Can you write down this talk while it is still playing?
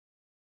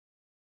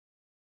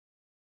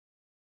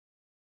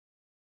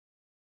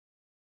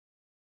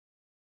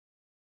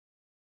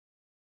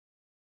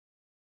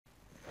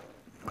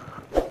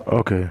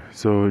Okay,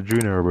 so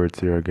Junior Roberts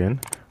here again.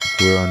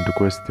 We're on to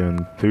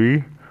question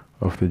 3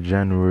 of the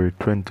January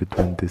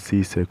 2020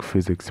 CSEC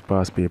Physics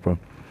past paper.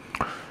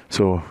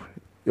 So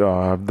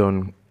I've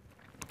done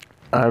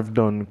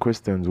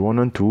questions 1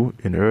 and 2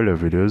 in earlier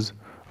videos,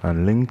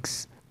 and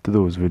links to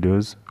those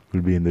videos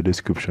will be in the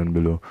description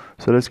below.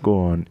 So let's go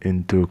on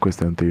into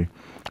question 3.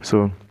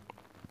 So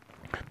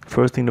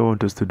first thing I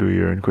want us to do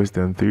here in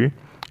question 3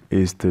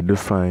 is to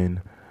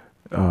define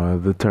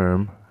the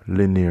term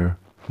linear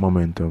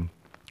momentum.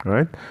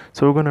 Right,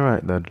 so we're going to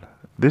write that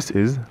this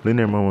is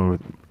linear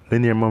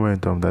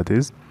momentum, that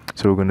is.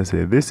 So we're going to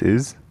say this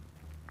is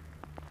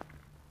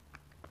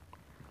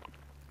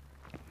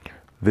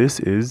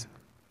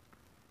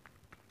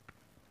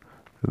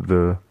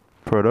the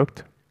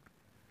product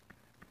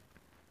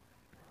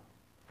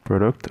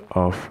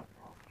of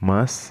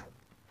mass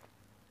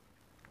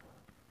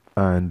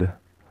and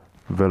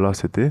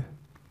velocity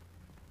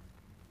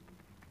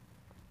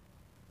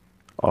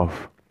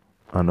of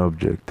an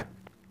object.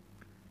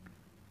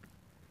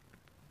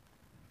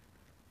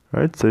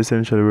 Right, so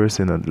essentially we're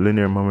saying that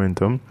linear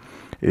momentum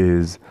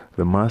is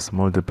the mass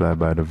multiplied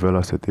by the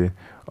velocity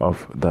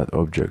of that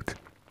object.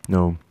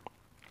 Now,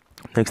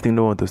 next thing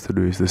they want us to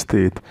do is to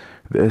state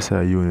the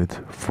SI unit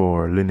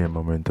for linear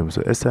momentum.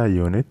 So SI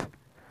unit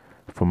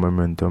for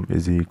momentum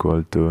is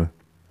equal to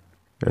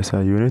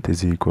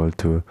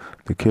the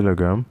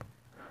kilogram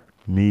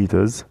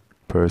meters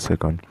per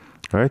second.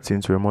 Right,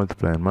 since we're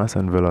multiplying mass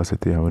and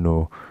velocity, and we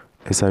know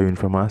SI unit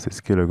for mass is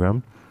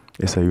kilogram,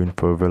 SI unit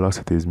for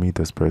velocity is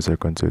meters per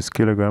second. So it's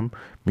kilogram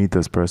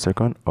meters per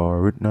second, or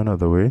written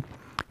another way,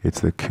 it's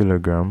the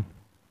kilogram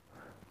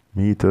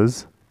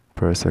meters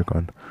per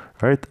second.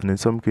 Right, and in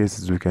some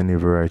cases we can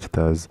even write it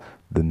as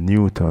the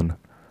Newton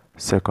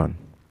second.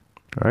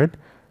 Right,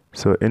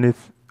 so any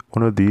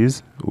one of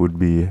these would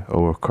be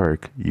our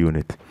correct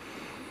unit.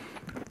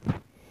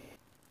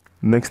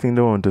 Next thing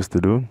they want us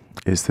to do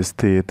is to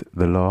state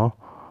the law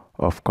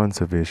of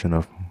conservation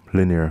of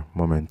linear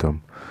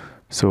momentum.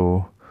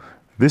 So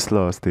this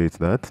law states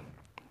that,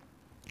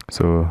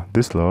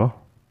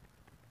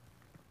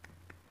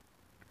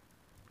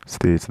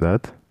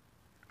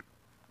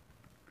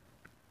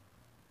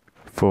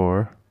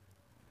 for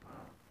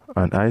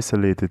an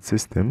isolated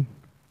system,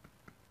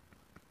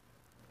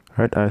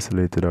 right,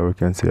 isolated, or we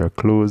can say a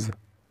closed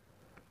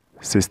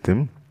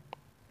system,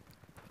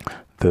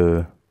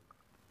 the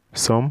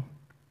sum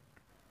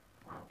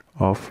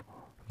of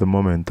the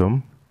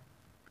momentum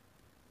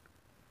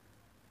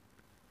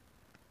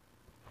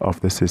of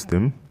the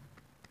system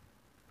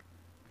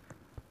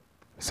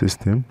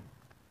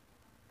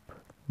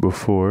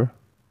before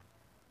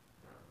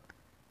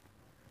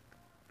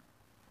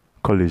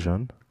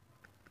collision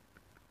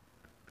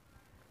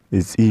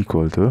is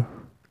equal to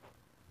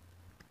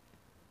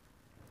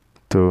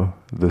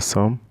the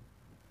sum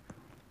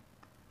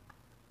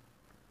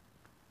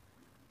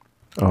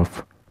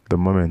of the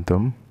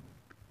momentum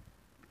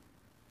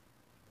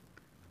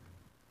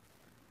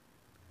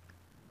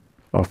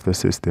of the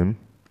system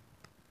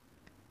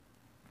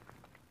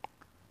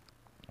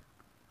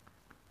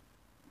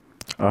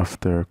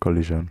after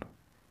collision.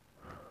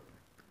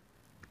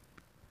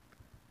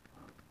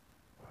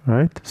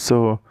 Right,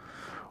 so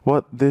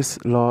what this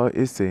law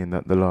is saying,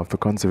 that the law of the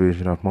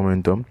conservation of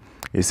momentum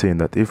is saying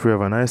that if we have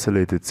an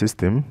isolated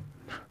system,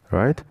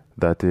 right,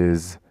 that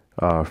is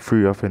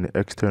free of any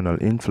external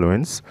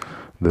influence,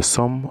 the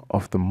sum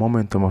of the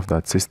momentum of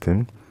that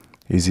system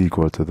is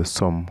equal to the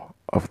sum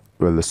of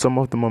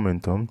the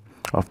momentum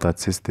of that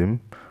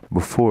system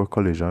before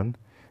collision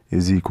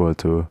is equal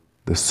to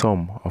the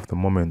sum of the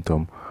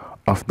momentum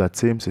of that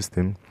same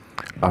system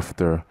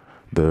after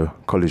the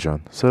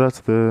collision. So that's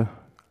the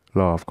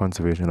law of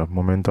conservation of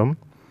momentum.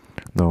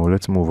 Now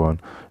let's move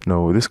on.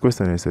 Now this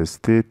question says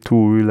state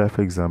 2 real-life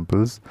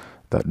examples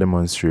that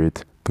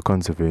demonstrate the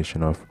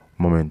conservation of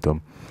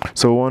momentum.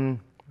 So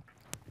one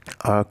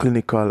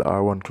clinical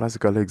or one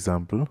classical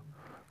example,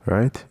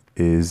 right,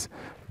 is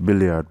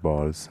billiard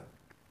balls,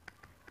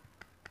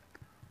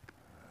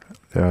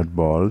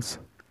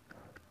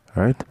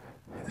 right,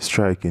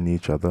 striking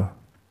each other.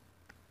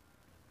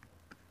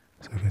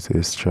 So you can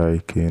say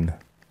striking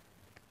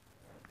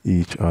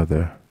each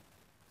other.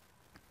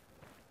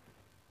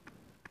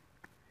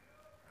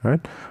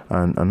 Right,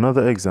 and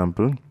another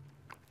example,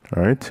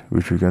 right,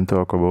 which we can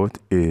talk about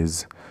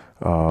is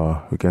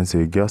we can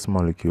say gas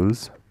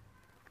molecules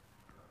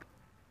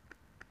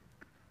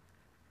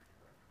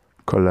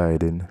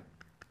colliding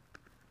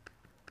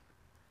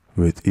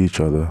with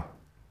each other.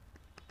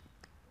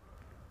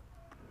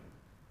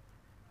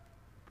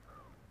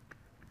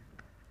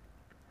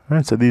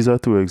 Right, so these are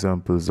two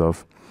examples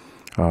of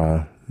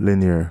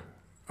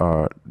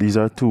these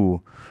are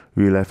two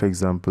real-life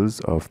examples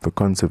of the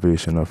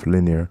conservation of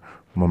linear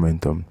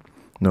momentum.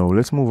 Now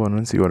let's move on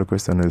and see what the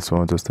question else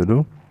wants us to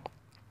do.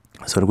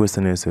 So the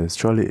question here says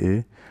trolley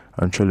A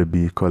and trolley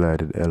B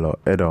collided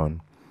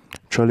head-on.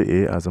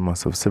 Trolley A has a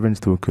mass of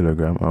 72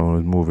 kg and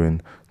was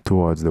moving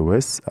towards the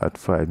west at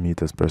 5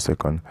 meters per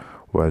second,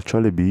 while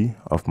trolley B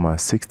of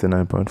mass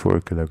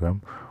 69.4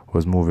 kg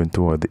was moving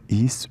toward the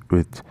east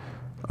with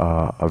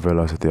a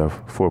velocity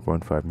of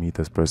 4.5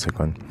 meters per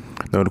second.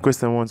 Now the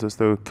question wants us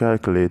to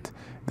calculate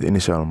the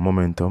initial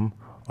momentum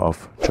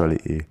of trolley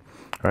A.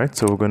 Right,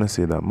 so we're going to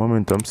say that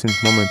momentum,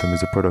 since momentum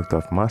is a product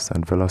of mass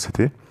and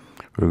velocity,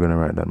 we're going to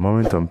write that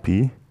momentum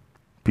P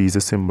is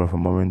a symbol for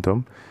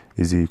momentum,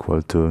 is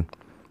equal to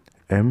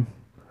M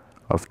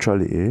of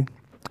trolley A.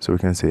 So we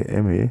can say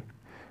MA,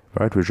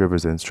 right, which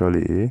represents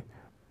trolley A,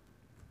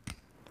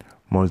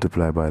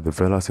 multiplied by the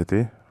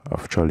velocity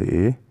of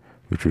trolley A,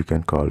 which we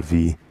can call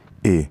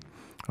VA.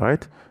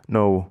 Right,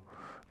 now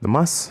the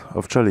mass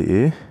of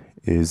trolley A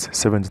is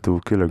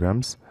 72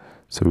 kilograms.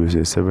 So we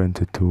say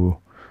 72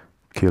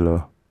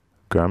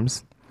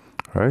 kilograms,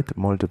 right,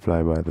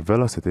 multiplied by the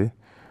velocity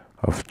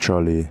of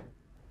trolley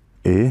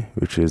A,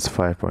 which is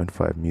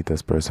 5.5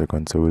 meters per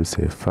second. So we'll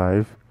say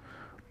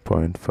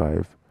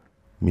 5.5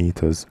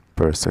 meters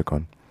per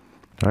second.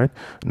 Right,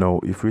 now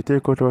if we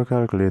take out our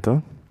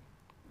calculator,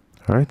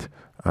 right,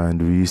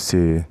 and we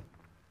say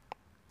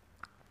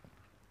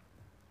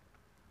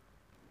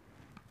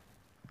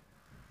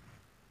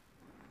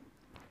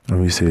and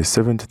we say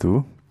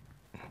 72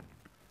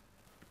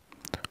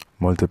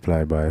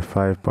 multiplied by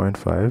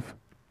 5.5,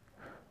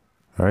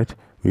 right,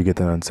 we get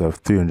an answer of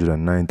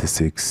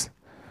 396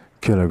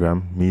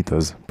 kilogram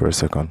meters per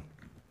second.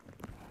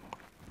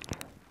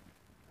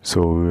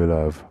 So we will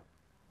have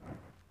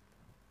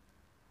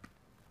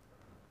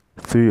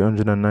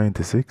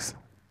 396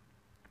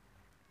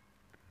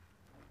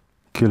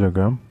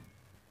 kilogram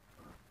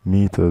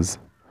meters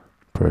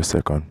per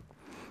second,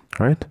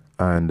 right?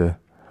 And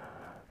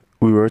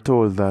we were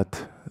told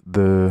that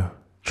the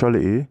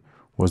trolley A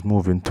was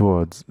moving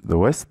towards the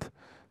west,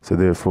 so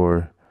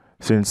therefore,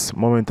 since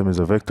momentum is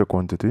a vector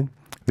quantity,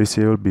 this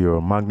here will be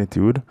our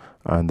magnitude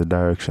and the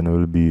direction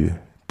will be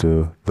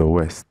to the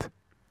west.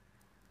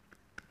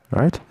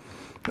 Right?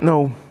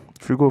 Now,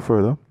 if we go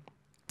further,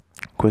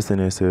 question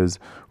here says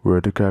we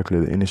are to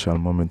calculate the initial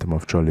momentum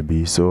of trolley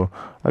B. So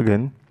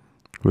again,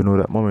 we know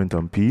that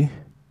momentum P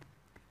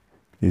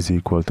is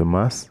equal to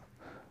mass,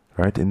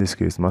 right? In this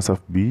case, mass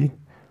of B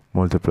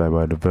multiplied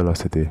by the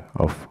velocity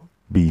of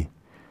B.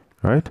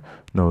 Right?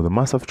 Now the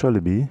mass of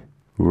trolley B,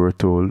 we were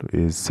told,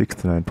 is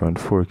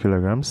 69.4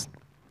 kilograms.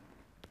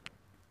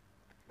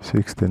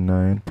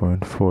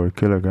 69.4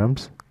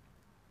 kilograms.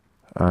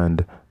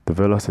 And the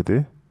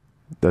velocity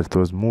that it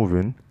was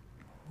moving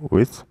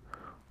with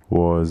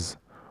was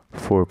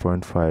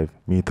 4.5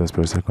 meters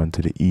per second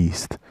to the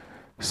east.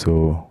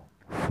 So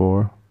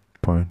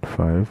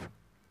 4.5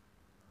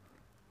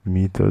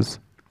 meters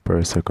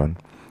per second.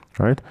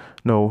 Right?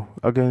 Now,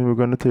 again, we're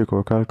going to take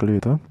our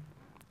calculator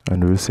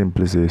and we'll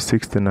simply say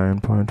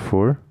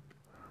 69.4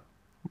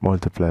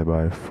 multiplied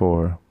by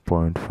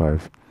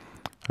 4.5.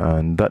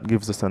 And that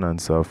gives us an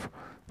answer of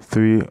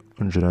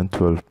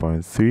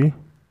 312.3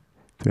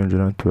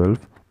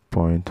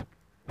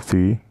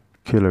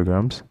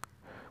 kilograms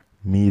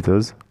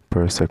meters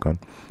per second.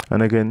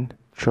 And again,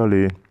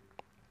 trolley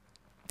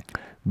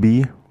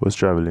B was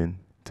traveling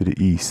to the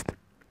east.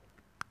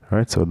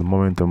 Right, so the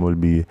momentum will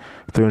be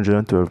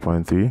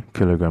 312.3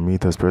 kilogram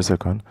meters per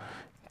second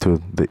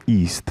to the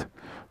east.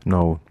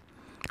 Now,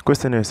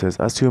 question here says,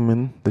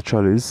 assuming the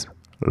trolleys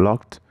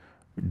locked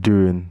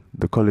during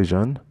the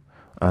collision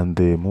and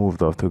they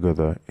moved off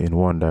together in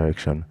one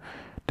direction,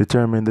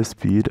 determine the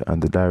speed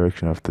and the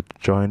direction of the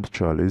joined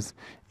trolleys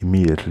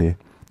immediately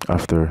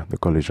after the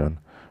collision.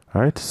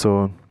 Right,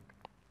 so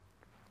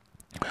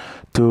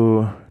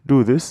to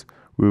do this,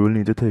 we will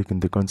need to take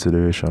into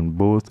consideration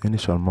both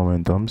initial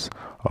momentums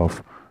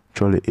of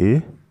trolley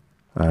A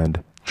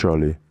and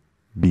trolley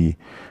B.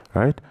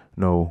 Right,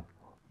 now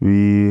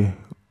we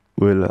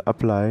will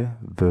apply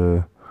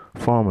the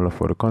formula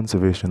for the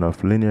conservation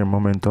of linear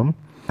momentum,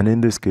 and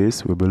in this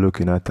case we'll be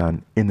looking at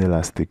an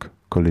inelastic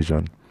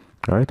collision,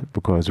 right,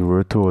 because we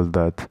were told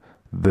that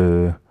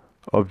the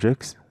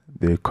objects,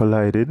 they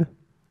collided,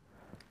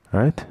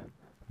 right,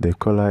 they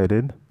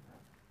collided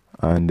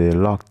and they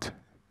locked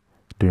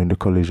during the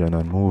collision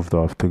and moved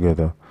off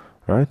together,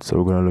 right? So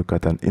we're going to look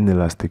at an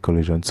inelastic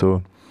collision.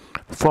 So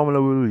the formula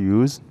we will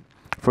use,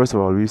 first of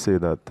all, we say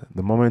that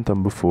the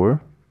momentum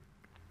before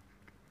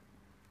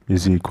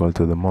is equal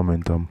to the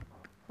momentum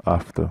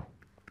after,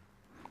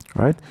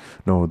 right?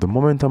 Now the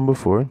momentum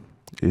before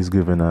is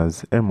given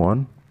as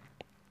m1,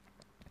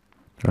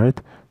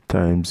 right,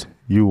 times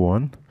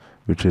u1,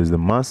 which is the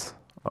mass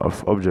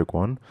of object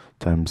 1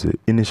 times the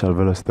initial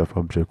velocity of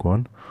object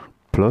 1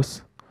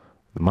 plus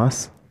the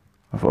mass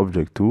of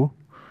object 2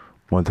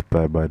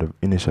 multiplied by the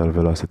initial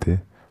velocity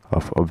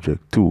of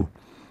object 2,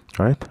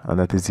 right? And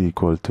that is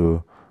equal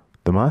to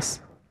the mass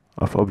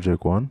of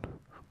object 1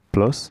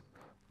 plus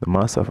the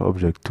mass of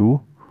object 2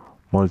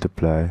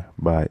 multiplied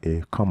by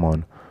a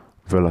common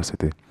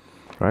velocity,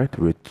 right?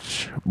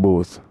 Which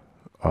both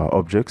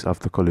objects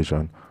after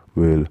collision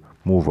will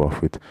move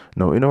off with.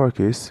 Now in our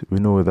case, we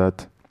know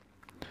that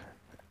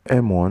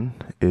m1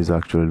 is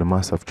actually the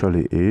mass of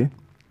trolley A,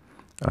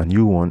 and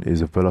u1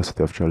 is the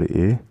velocity of trolley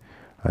A,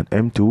 and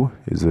m2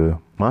 is the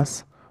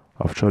mass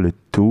of trolley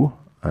 2,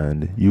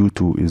 and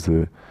u2 is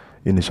the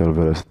initial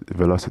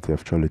velocity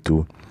of trolley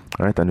 2.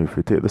 Right, and if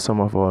we take the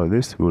sum of all of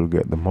this, we will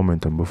get the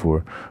momentum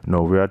before.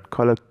 Now we had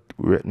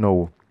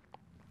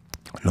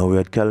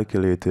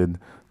calculated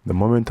the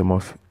momentum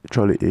of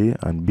trolley A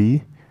and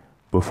B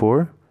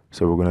before,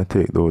 so we're going to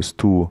take those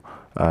two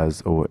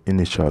as our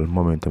initial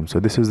momentum.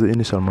 So this is the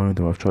initial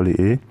momentum of trolley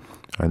A,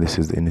 and this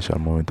is the initial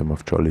momentum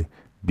of trolley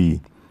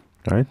B.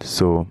 Right,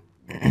 so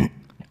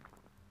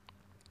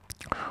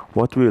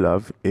what we'll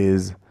have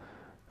is,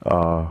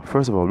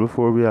 first of all,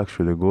 before we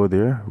actually go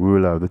there, we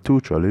will have the two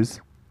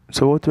trolleys.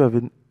 So what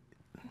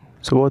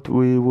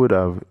we would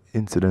have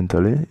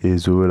incidentally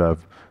is we will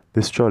have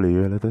this trolley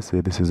here. Let us say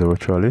this is our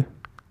trolley,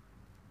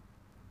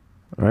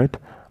 right?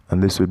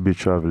 And this would be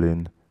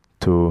traveling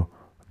to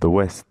the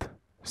west,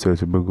 so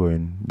it will be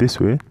going this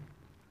way,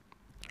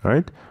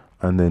 right?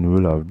 And then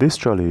we'll have this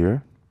trolley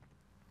here,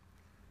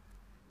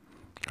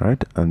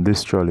 right? And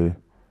this trolley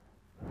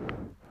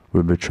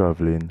will be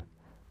traveling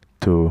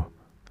to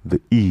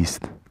the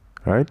east,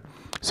 right?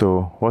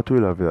 So what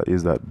we'll have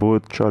is that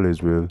both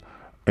trolleys will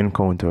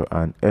encounter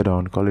an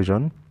head-on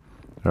collision,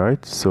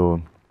 right?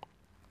 So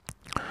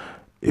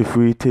if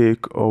we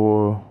take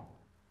our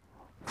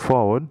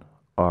forward,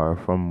 or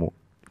from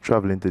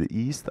traveling to the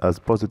east as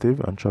positive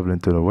and traveling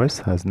to the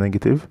west as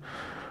negative,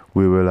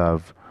 we will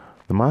have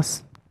the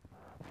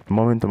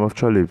momentum of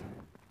trolley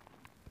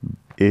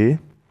A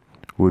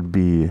would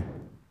be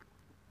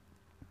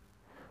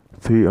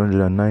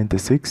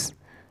 396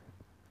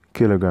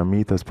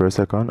 kilograms per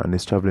second, and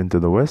it's traveling to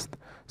the west.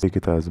 So take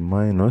it as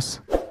minus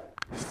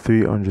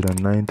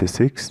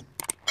 396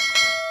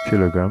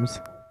 kilograms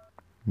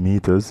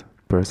meters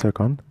per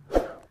second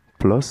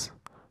plus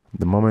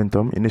the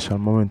initial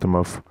momentum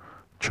of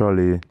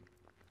trolley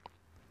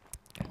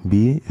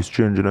B is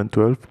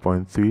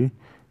 312.3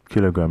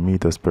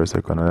 meters per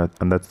second,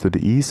 and that's to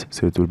the east,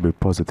 so it will be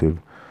positive.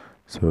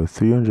 So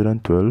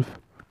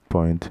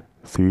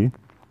 312.3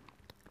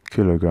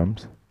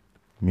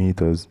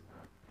 meters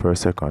per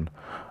second,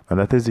 and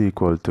that is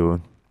equal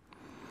to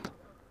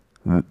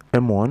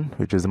M1,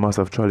 which is the mass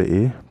of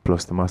trolley A,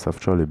 plus the mass of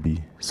trolley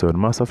B. So the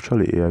mass of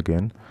trolley A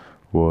again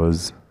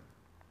was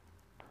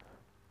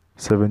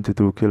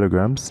 72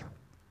 kilograms,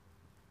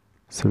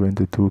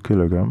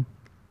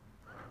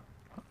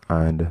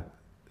 and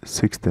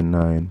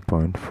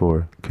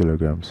 69.4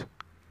 kilograms,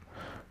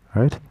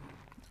 right?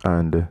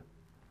 And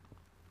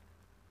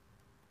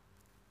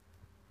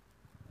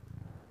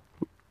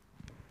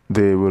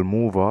they will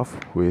move off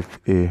with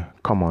a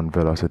common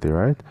velocity,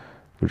 right,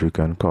 which we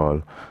can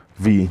call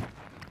v.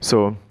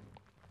 So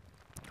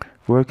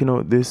working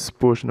out this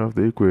portion of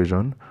the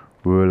equation,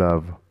 we will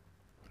have,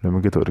 let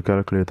me get out the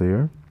calculator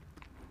here,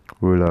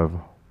 we will have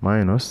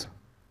minus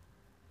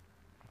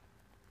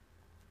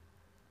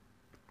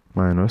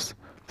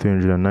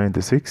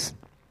 396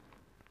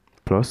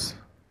 plus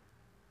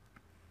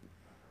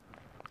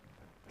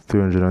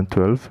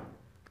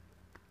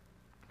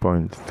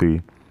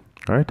 312.3,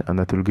 right? And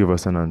that will give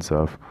us an answer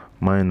of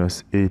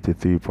minus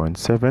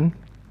 83.7.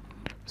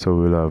 So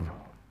we'll have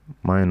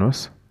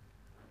minus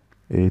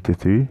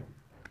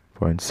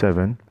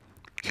 83.7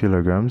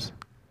 kilograms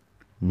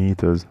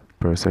meters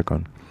per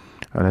second,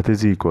 and that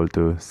is equal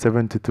to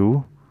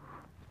 72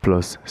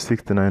 plus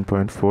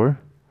 69.4,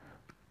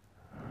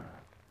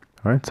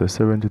 right? So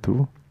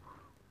 72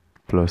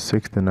 plus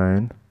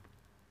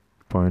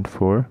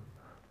 69.4,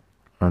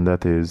 and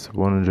that is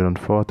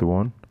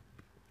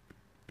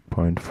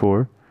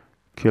 141.4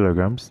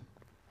 kilograms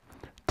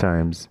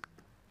times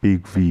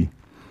big V,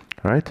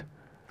 right?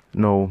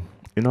 Now,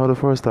 in order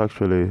for us to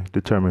actually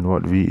determine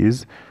what V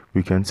is,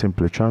 we can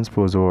simply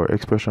transpose our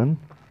expression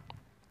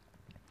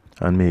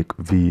and make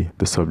V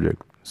the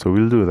subject. So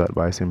we'll do that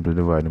by simply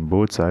dividing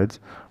both sides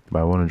by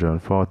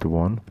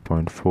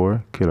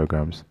 141.4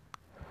 kilograms.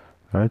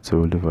 Right, so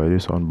we'll divide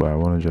this one by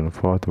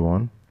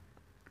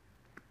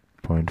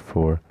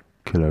 141.4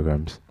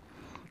 kilograms.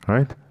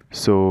 Right,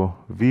 so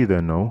V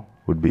then now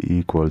would be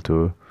equal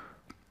to,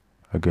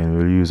 again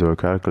we'll use our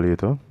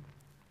calculator,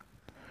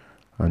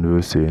 and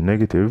we'll say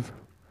negative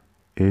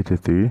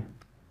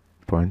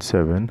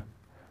 83.7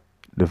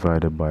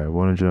 divided by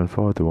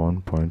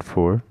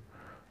 141.4,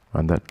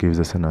 and that gives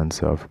us an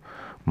answer of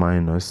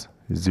minus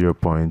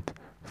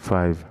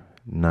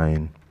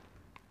 0.59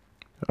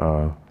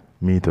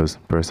 meters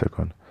per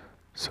second.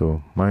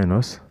 So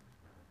minus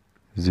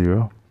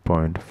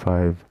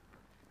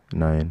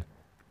 0.59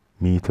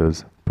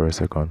 meters per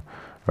second,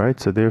 right?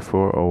 So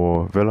therefore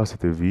our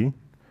velocity V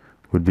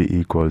would be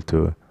equal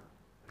to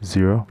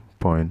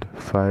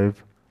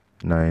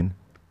 0.59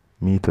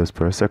 meters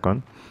per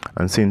second,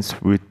 and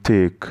since we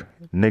take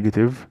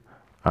negative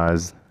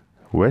as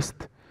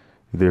west,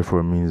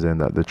 therefore means then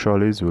that the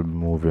trolleys will be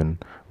moving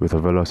with a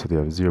velocity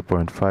of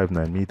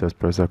 0.59 meters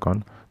per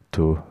second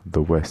to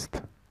the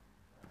west,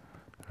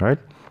 right?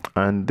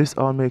 And this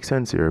all makes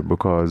sense here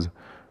because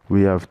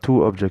we have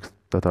two objects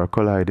that are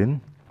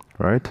colliding,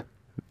 right?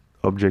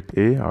 Object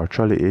A, or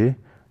trolley A,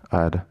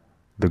 had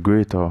the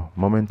greater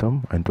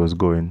momentum and it was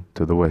going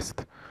to the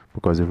west,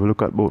 because if we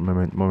look at both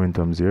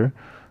momentums here,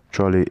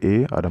 trolley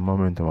A at a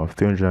momentum of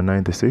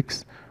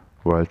 396,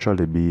 while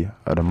trolley B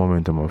at a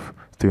momentum of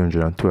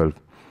 312.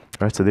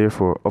 Right, so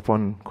therefore,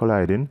 upon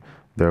colliding,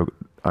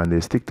 and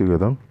they stick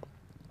together,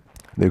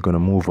 they're going to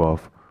move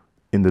off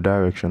in the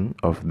direction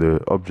of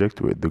the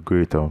object with the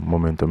greater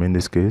momentum. In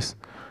this case,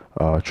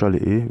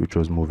 trolley A, which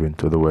was moving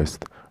to the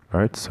west.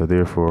 Right, so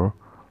therefore,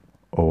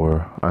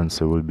 our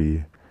answer will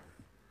be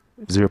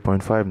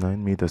 0.59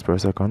 meters per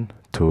second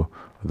to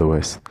the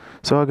west.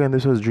 So again,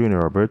 this was Junior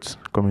Roberts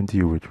coming to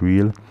you with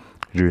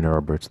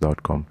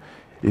realjuniorroberts.com.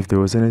 If there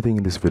was anything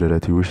in this video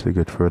that you wish to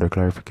get further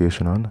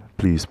clarification on,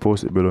 please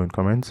post it below in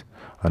comments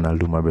and I'll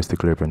do my best to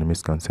clear up any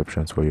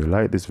misconceptions for you.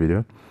 Like this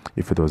video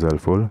if it was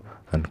helpful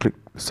and click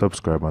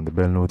subscribe on the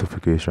bell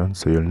notification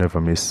so you'll never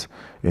miss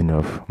any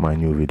of my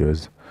new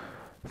videos.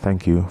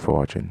 Thank you for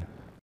watching.